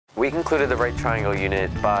We concluded the right triangle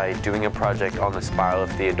unit by doing a project on the spiral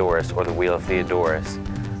of Theodorus, or the Wheel of Theodorus.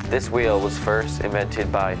 This wheel was first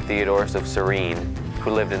invented by Theodorus of Cyrene,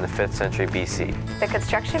 who lived in the 5th century BC. The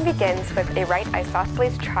construction begins with a right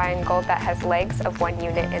isosceles triangle that has legs of 1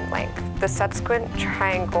 unit in length. The subsequent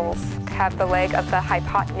triangles have the leg of the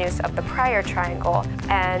hypotenuse of the prior triangle,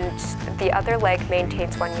 and the other leg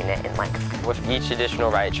maintains 1 unit in length. With each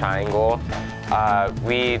additional right triangle,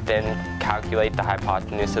 we then calculate the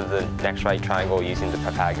hypotenuse of the next right triangle using the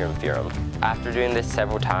Pythagorean theorem. After doing this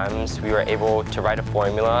several times, we were able to write a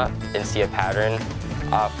formula and see a pattern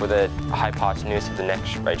for the hypotenuse of the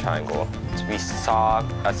next right triangle. So we saw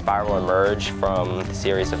a spiral emerge from the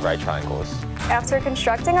series of right triangles. After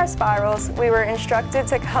constructing our spirals, we were instructed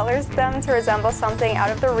to color them to resemble something out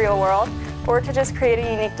of the real world, or to just create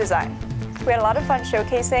a unique design. We had a lot of fun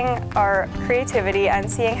showcasing our creativity and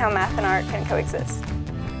seeing how math and art can coexist.